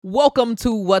Welcome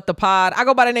to What the Pod. I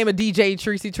go by the name of DJ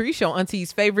Tracy Tree, your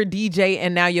auntie's favorite DJ,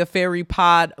 and now your fairy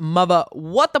pod mother.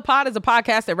 What the Pod is a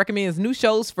podcast that recommends new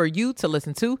shows for you to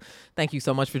listen to. Thank you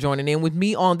so much for joining in with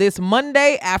me on this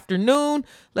Monday afternoon.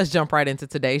 Let's jump right into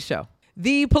today's show.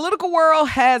 The political world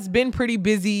has been pretty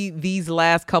busy these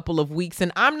last couple of weeks,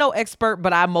 and I'm no expert,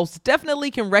 but I most definitely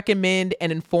can recommend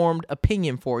an informed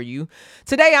opinion for you.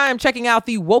 Today, I am checking out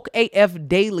the Woke AF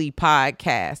Daily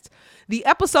podcast. The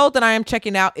episode that I am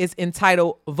checking out is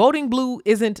entitled Voting Blue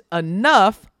Isn't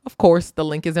Enough. Of course, the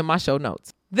link is in my show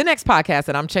notes. The next podcast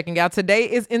that I'm checking out today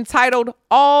is entitled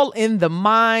All in the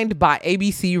Mind by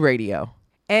ABC Radio.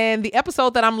 And the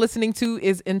episode that I'm listening to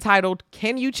is entitled,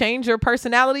 Can You Change Your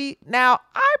Personality? Now,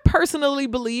 I personally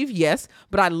believe yes,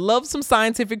 but I love some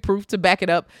scientific proof to back it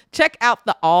up. Check out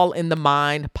the All in the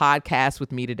Mind podcast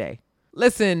with me today.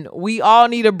 Listen, we all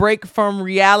need a break from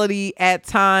reality at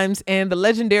times, and the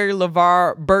legendary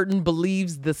LeVar Burton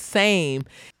believes the same.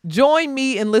 Join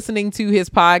me in listening to his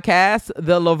podcast,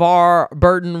 the LeVar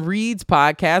Burton Reads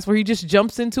podcast, where he just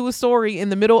jumps into a story in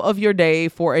the middle of your day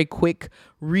for a quick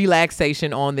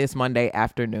relaxation on this Monday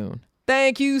afternoon.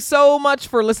 Thank you so much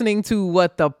for listening to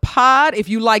What the Pod. If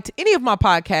you liked any of my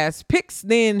podcast picks,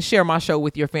 then share my show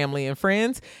with your family and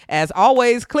friends. As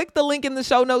always, click the link in the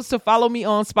show notes to follow me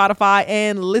on Spotify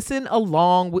and listen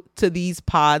along to these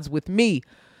pods with me.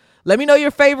 Let me know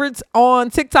your favorites on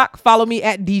TikTok. Follow me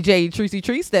at DJ Tracy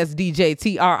Treece. That's DJ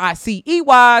TRICEY.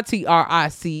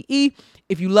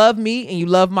 If you love me and you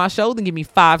love my show, then give me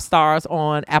 5 stars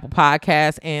on Apple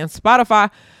Podcasts and Spotify.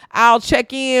 I'll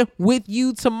check in with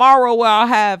you tomorrow where I'll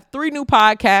have 3 new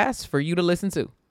podcasts for you to listen to.